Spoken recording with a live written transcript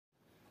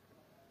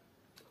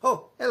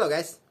Oh, hello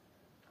guys.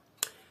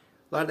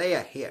 Lord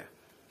Aya here.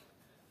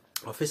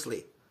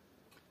 Officially,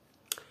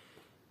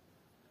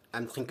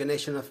 I'm the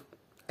incarnation of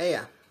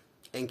Aya,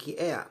 Enki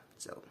Aya.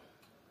 So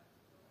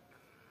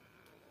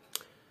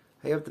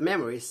I have the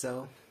memory,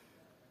 so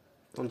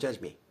don't judge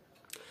me.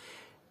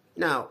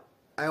 Now,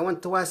 I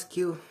want to ask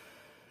you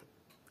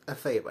a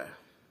favor.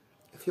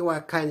 If you are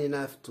kind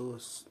enough to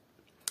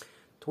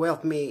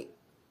help me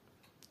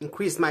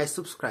increase my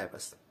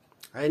subscribers,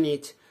 I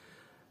need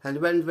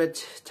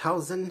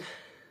 100,000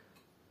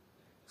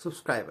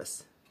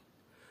 subscribers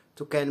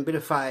to can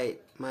verify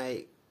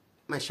my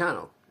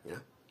channel, you know,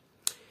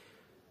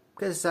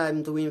 because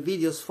I'm doing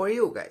videos for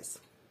you guys.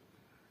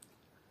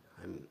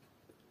 I'm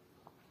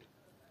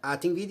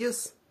acting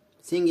videos,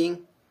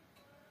 singing,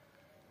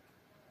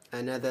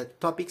 and other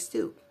topics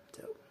too.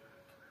 So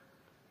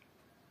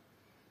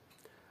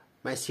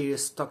my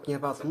series talking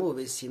about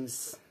movies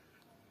seems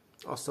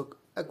also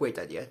a great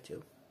idea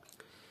too.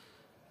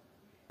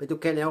 But you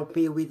can help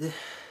me with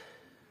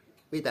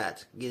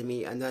that. Give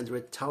me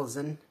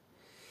 100,000.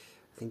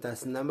 I think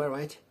that's the number,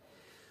 right?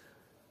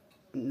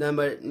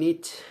 Number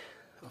need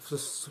of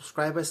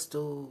subscribers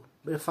to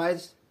verify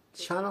the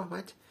channel,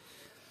 right?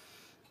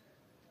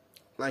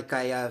 Like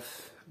I have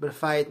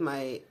verified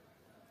my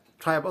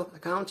tribal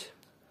account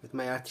with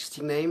my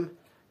artistic name.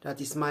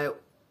 That is my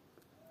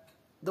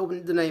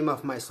the name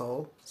of my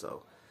soul.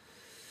 So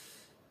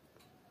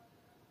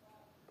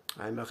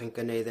I'm a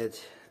reincarnated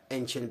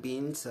ancient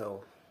being.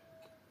 So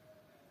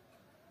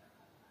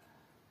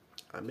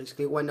I'm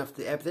basically one of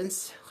the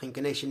evidence.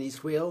 Reincarnation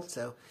is real.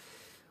 So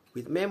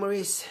with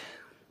memories,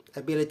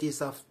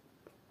 abilities of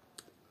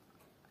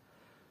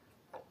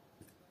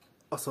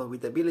also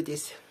with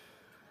abilities.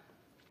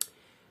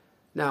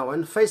 Now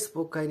on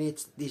Facebook I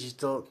need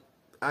digital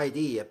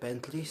ID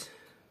apparently,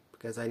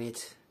 because I need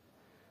to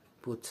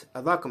put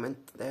a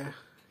document there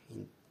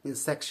in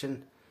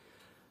section.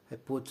 I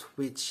put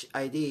which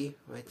ID,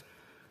 right?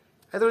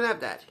 I don't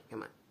have that.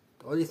 Come on.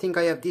 The only thing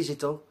I have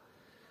digital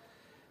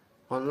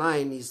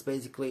online is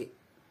basically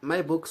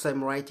my books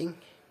I'm writing.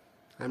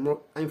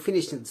 I'm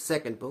finishing the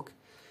second book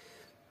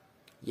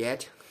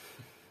yet.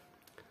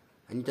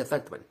 I need a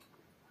third one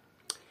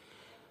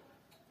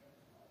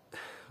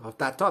of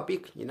that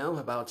topic, you know,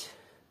 about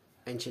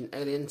ancient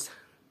aliens.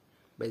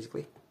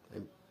 Basically,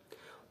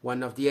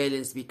 one of the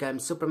aliens became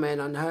Superman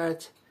on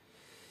Earth.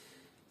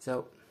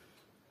 So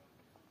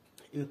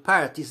in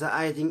part is a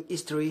hiding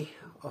history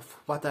of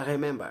what I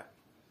remember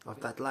of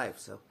that life.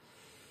 So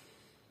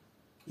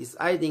it's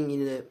hiding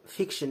in the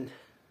fiction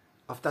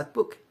of that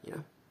book, you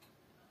know.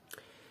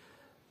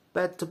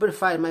 But to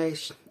verify my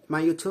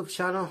YouTube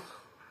channel,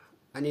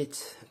 I need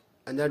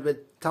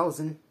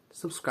 100,000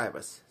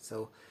 subscribers.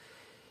 So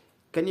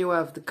can you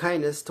have the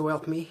kindness to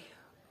help me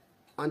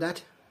on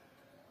that?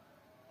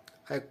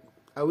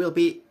 I will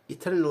be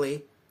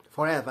eternally,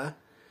 forever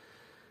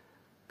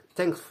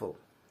thankful,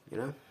 you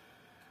know.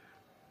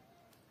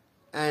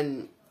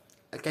 And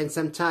I can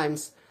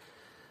sometimes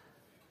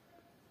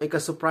make a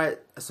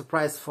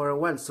surprise for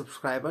one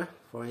subscriber,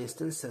 for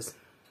instance, as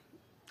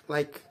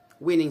like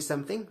winning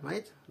something,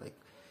 right? Like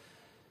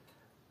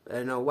I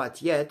don't know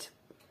what yet.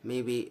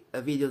 Maybe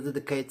a video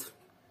dedicated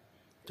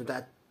to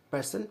that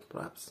person,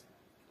 perhaps.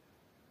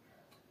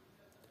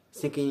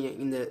 Thinking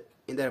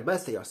in their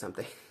birthday or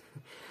something,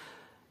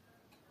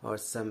 or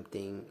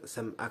something,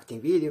 some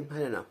acting video. I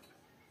don't know.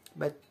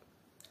 But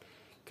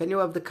can you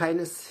have the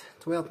kindness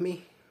to help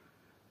me?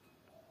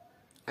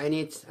 I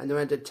need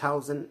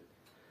 100,000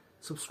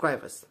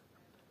 subscribers,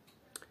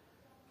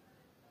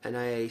 and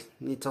I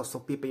need also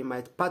people in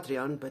my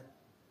Patreon, but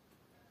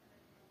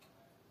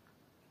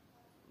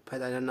I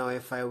don't know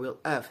if I will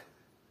have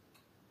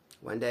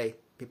one day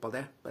people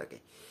there. But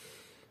okay,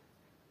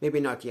 maybe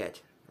not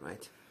yet,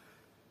 right?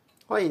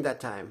 Or in that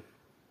time.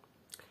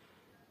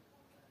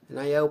 And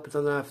I hope I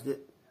don't have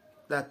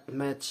that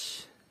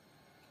much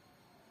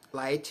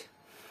light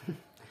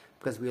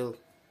because we'll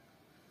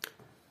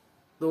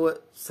do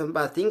some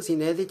bad things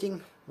in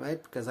editing,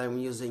 right? Because I'm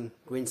using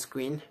green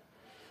screen.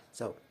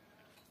 So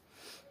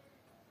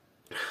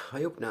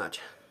I hope not.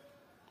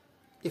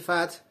 If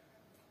not,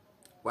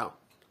 well,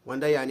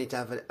 one day I need to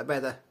have a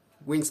better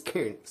green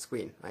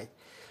screen, right?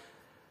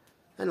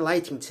 And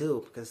lighting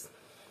too, because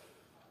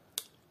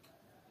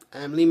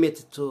I'm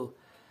limited to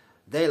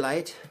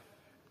daylight,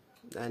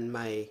 and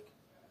my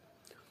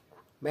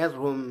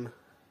bedroom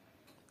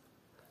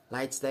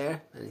lights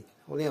there, and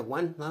I only have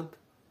one lamp.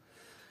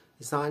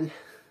 It's on.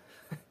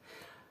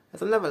 I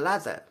don't have a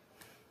ladder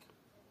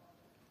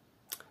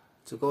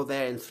to go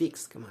there and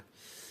fix. Come on.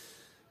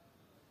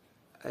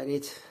 I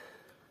need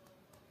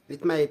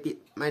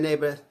my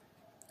neighbor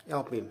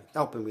helping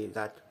me with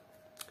that.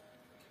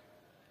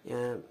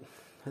 Yeah,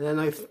 I don't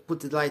know if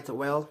put the light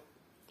well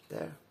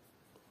there.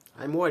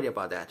 I'm worried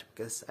about that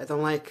because I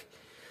don't like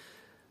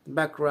the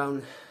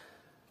background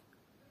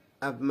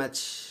have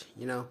much,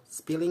 you know,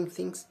 spilling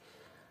things.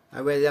 I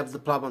already have the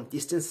problem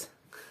distance,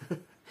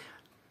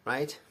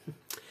 right?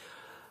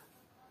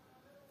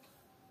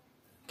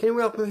 Can you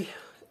help me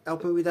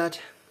with that?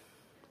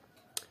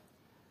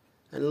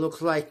 And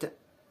looks like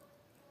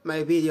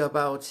my video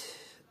about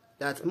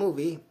that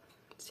movie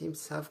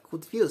seems to have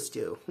good views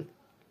too.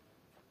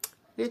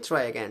 Let's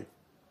try again,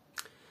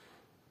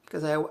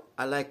 because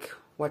I like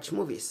watch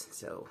movies,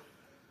 so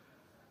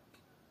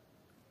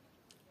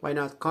why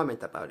not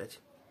comment about it,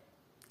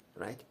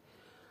 right?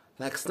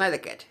 Like Snyder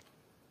Cut.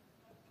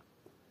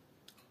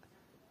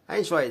 I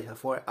enjoyed a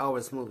 4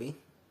 hours movie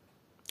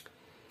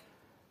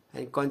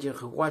and continue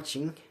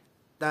watching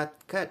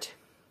that cut.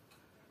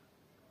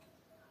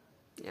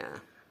 Yeah,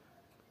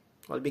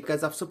 well,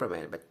 because of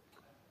Superman, but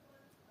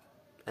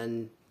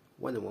and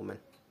Wonder Woman.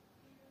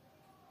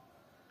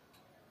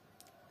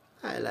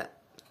 I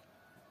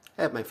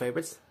have my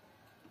favorites.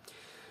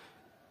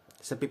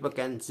 Some people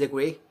can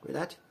disagree with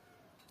that,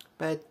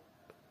 but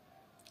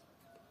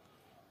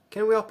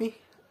can you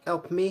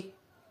help me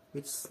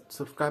with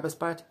subscribers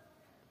part?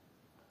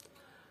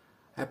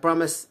 I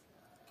promise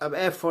of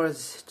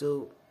efforts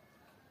to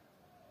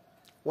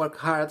work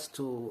hard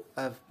to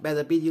have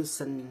better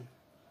videos and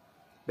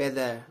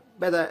better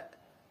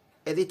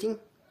editing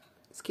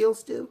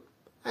skills too.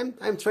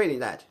 I'm training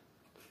that.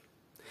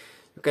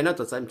 You can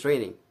notice I'm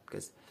training,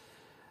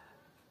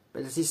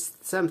 but there is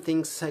some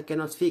things I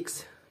cannot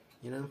fix,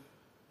 you know.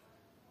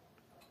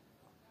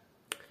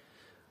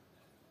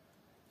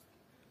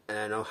 And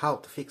I know how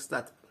to fix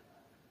that.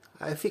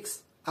 I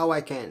fix how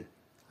I can.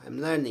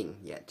 I'm learning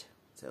yet,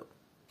 so.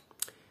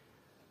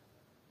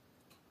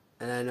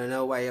 And I don't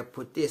know why I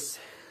put this.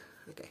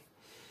 Okay.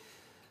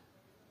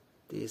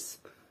 This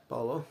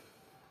polo,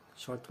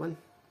 short one.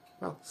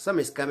 Well,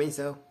 summer is coming,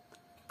 so.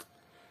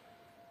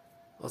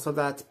 Also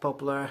that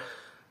popular,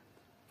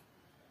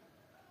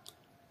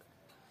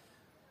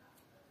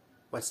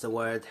 what's the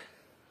word?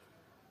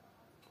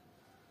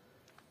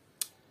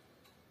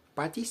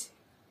 Parties?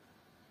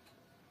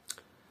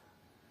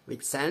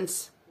 With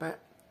sands, but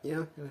you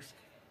know,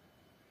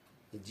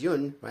 it's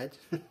June, right?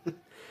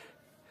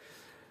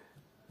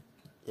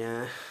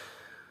 Yeah,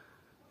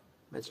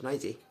 much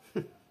noisy.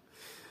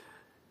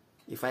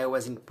 If I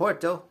was in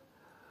Porto,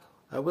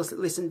 I would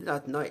listen to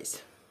that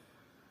noise.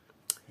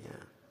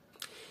 Yeah.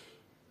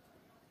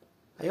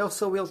 I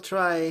also will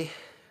try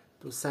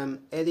do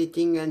some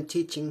editing and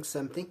teaching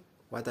something,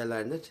 what I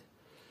learned,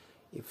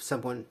 if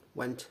someone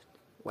want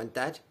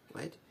that,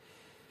 right?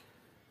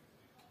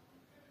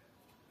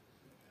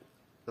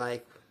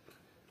 Like,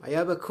 I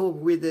have a cube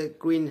with the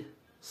green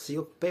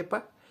silk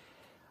paper.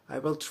 I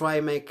will try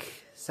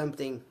make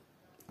something,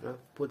 you know,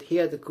 put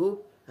here the cube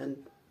and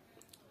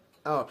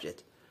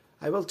object.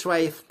 I will try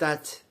if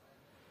that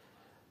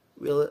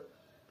will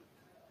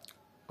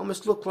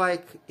almost look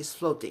like it's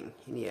floating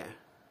in the air,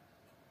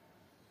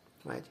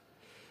 right?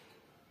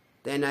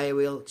 Then I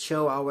will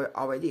show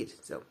how I did.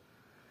 So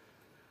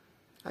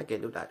I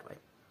can do that, right?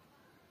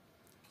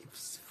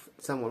 If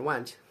someone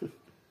wants.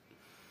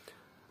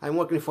 I'm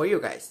working for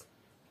you guys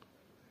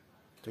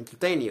to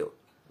entertain you.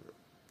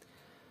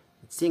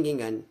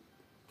 Singing and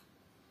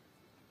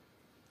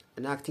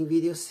acting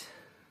videos.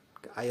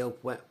 I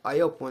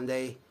hope one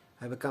day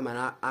I become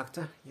an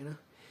actor, you know.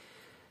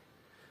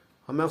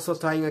 I'm also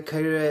trying a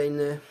career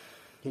in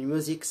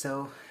music,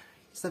 so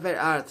it's a very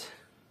hard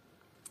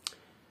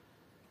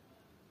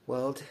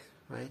world,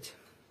 right?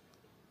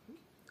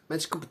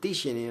 Much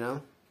competition, you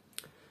know.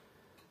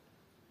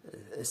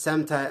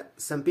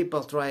 Some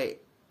people try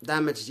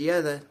damage the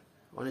other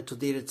only to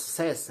their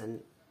success,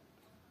 and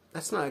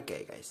that's not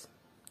okay, guys.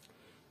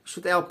 We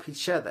should help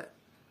each other.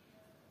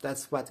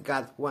 That's what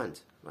God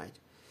wants, right?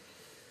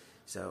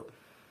 So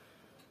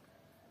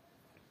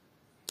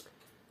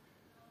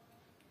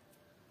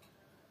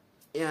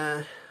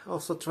yeah,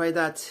 also try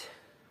that.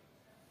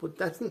 Put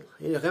that thing.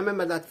 You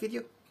remember that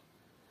video?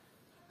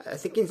 I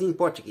think it's in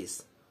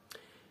Portuguese,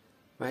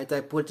 right?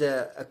 I put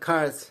a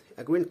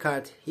green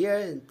card here,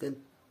 and then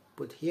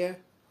put here.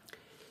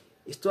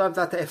 Is to have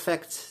that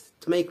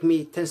effect to make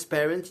me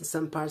transparent in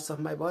some parts of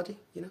my body,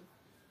 you know.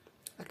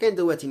 I can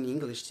do it in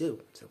English too,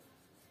 so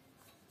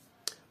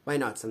why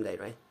not someday,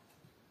 right?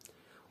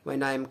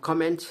 When I'm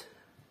comment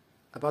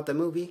about the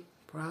movie,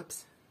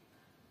 perhaps.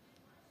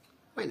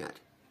 Why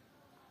not?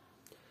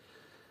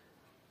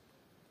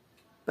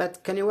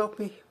 But can you help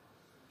me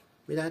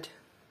with that,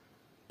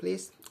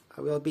 please?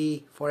 I will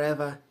be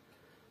forever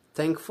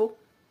thankful,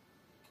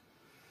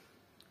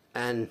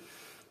 and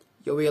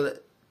you will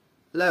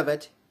love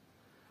it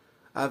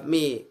of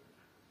me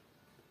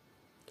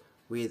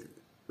with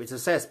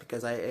success,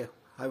 because I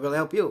will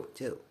help you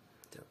too,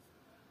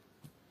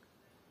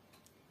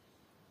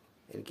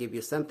 and give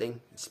you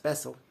something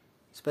special,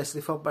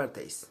 especially for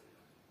birthdays.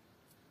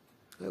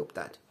 I hope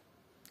that.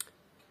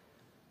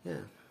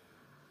 Yeah,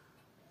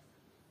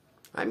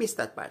 I miss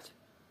that part.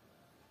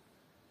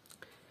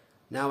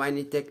 Now I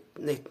need to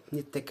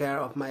take care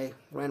of my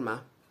grandma.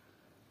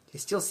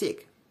 She's still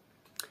sick.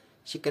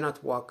 She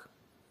cannot walk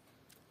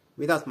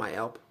without my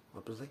help,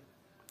 obviously.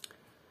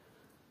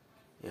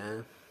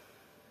 Yeah.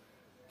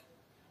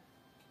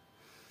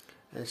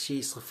 And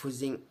she's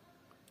refusing.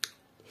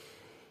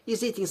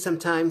 He's eating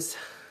sometimes,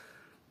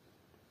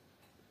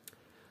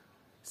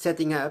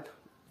 sitting,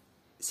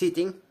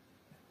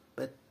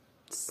 but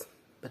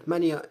but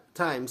many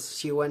times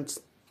she went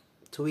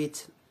to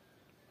eat,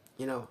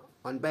 you know,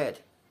 on bed,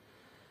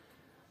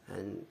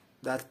 and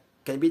that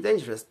can be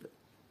dangerous,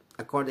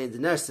 according to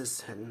the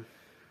nurses and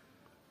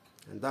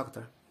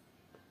doctor.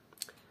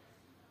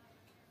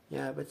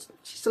 Yeah, but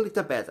she's a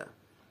little better,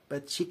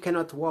 but she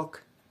cannot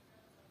walk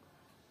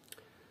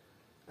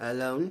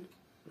alone,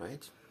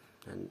 right?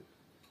 And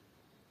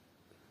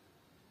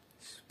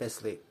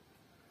especially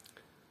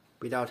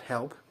without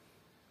help.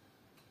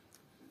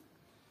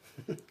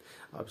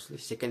 Obviously,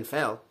 she can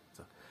fall.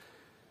 So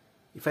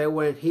if I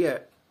weren't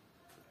here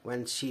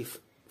when she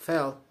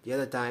fell the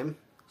other time,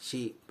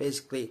 she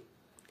basically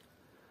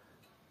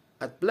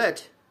had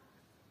blood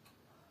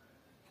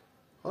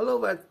all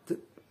over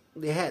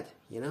the head,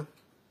 you know.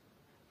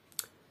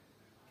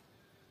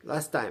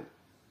 Last time,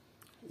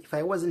 if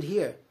I wasn't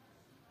here,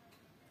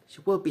 she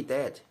would be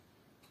dead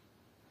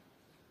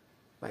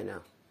by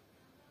now.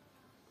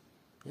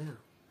 Yeah,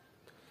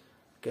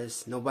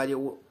 because nobody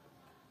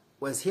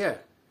was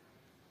here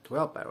to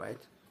help her, right?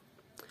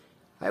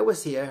 I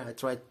was here. I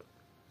tried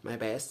my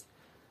best.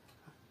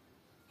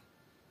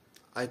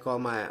 I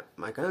called my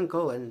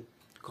uncle and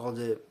called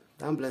the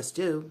ambulance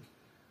too.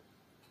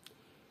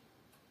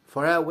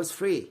 For her, it was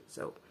free.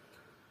 So,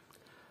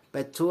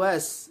 but to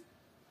us,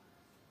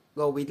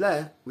 go with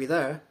her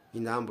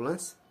in the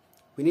ambulance,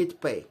 we need to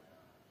pay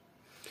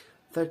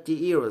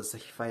 30 euros,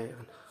 if I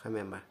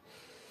remember.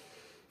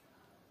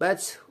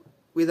 But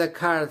with a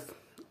card,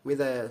 with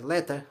a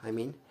letter, I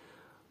mean,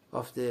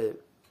 of the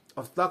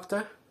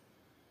doctor,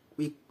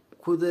 we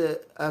could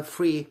have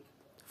free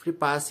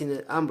pass in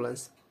the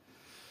ambulance.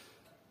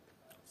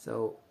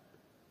 So,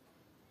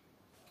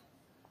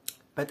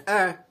 but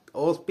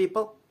old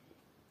people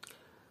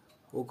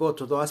who go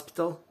to the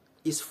hospital,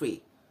 is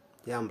free,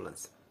 the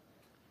ambulance.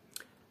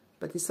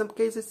 But in some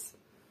cases,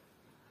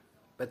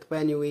 but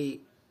when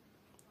we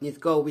need to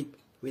go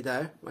with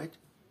her, right?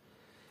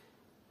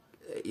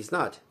 It's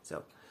not.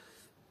 So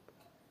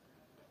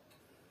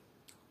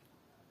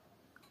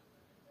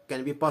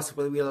can be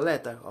possible with a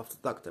letter of the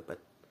doctor, but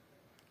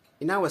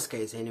in our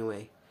case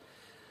anyway,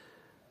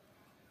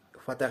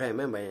 what I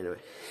remember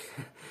anyway,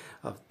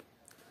 of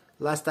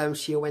last time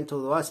she went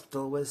to the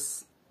hospital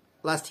was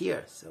last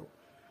year. So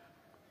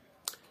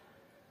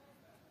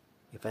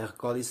if I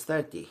recall, it's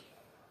 30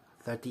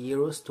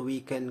 euros so we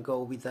can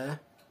go with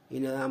her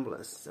in an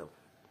ambulance. So,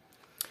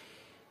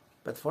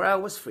 but for her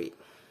it was free.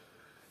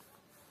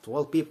 To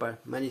all people,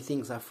 many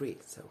things are free.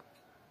 So,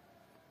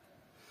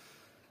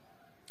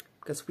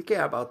 because we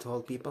care about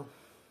all people.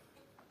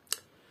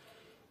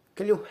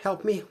 Can you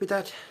help me with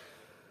that?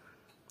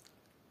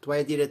 Do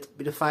I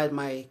beautify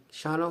my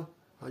channel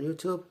on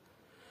YouTube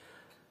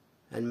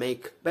and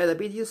make better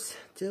videos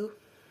too?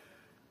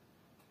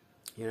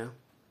 You know,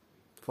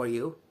 for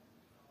you.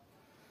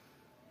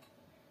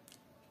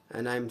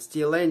 And I'm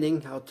still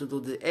learning how to do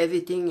the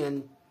editing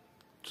and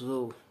to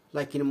do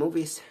like in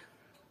movies.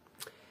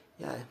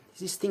 Yeah,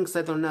 these things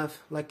I don't have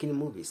like in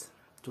movies.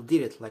 To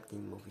do it like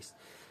in movies.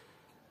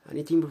 I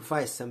need to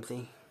improvise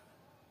something.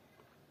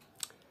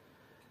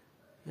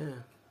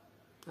 Yeah.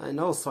 And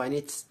also I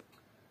need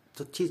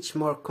to teach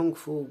more Kung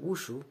Fu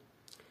Wushu.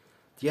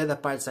 The other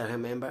parts I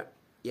remember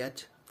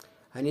yet.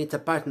 I need a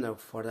partner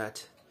for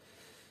that.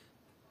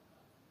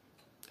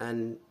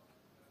 And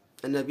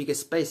a bigger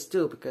space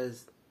too,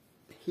 because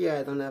here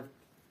I don't have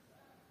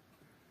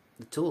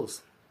the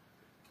tools.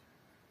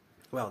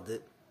 Well,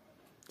 the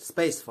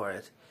space for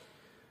it.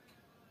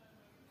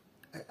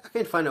 I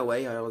can find a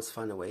way. I always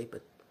find a way,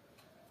 but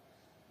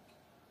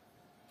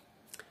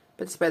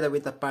it's better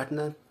with a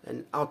partner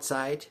and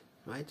outside,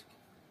 right?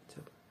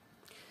 So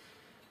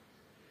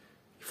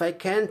if I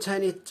can't, I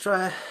need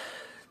to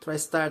try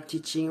start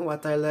teaching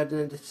what I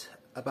learned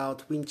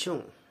about Wing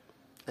Chun,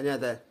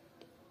 another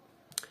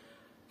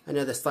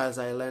styles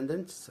I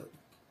learned. So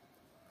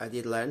I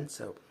did learn,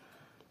 so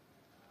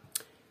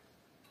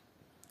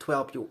to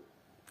help you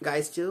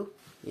guys too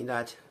in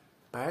that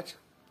part,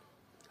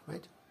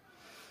 right?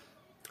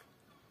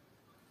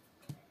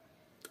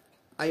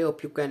 I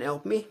hope you can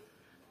help me,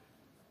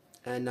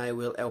 and I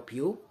will help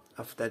you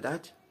after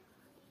that.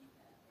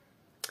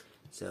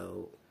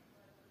 So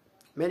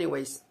many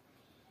ways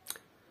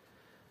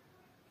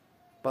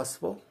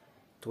possible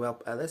to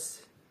help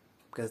others,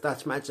 because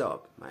that's my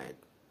job,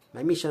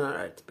 my mission on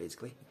earth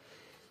basically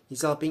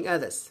is helping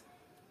others,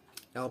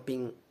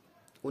 helping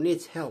who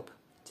needs help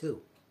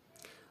too.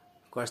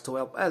 Of course, to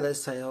help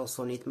others I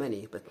also need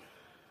money, but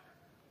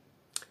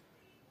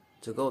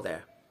to go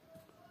there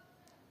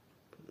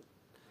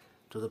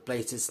to the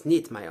places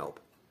need my help,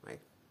 right?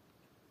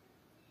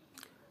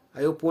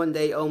 I hope one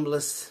day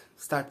homeless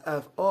start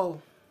have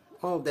all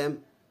of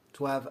them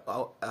to have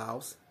a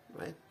house,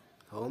 right?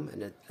 Home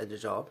and a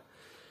job.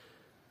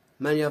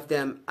 Many of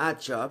them had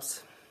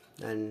jobs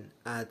and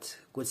had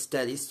good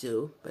studies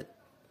too, but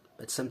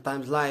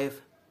sometimes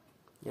life,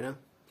 you know,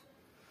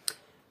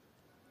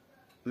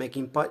 make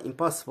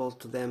impossible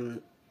to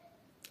them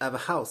have a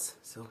house.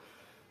 So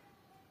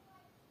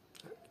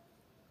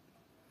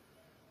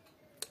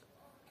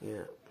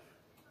yeah,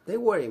 they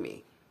worry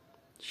me.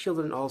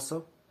 children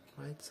also,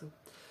 right?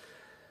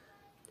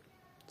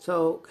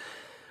 So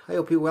I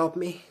hope you help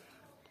me,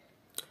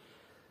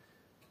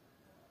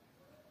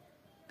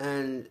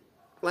 and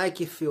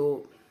like if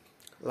you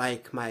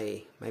like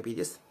my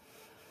videos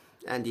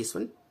and this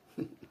one,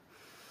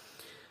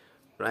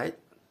 right?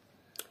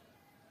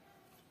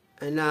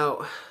 And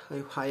now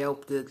I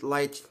hope the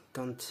light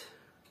don't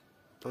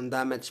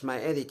damage my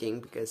editing,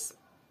 because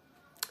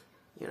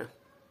you know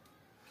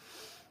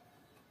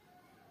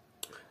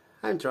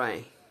I'm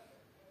trying.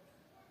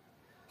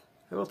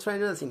 I will try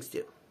other things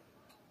too.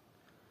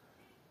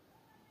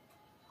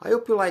 I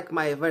hope you like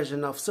my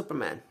version of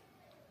Superman,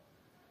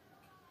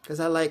 because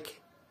I like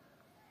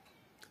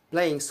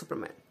playing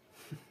Superman.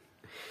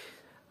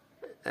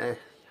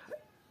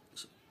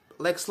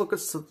 Lex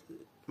Luthor,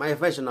 my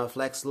version of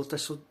Lex Luthor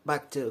should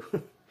back too.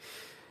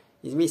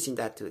 He's missing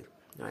that too,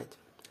 right?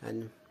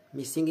 And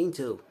me singing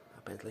too,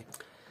 apparently.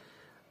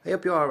 I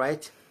hope you're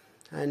alright,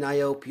 and I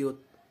hope you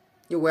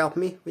help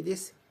me with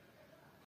this.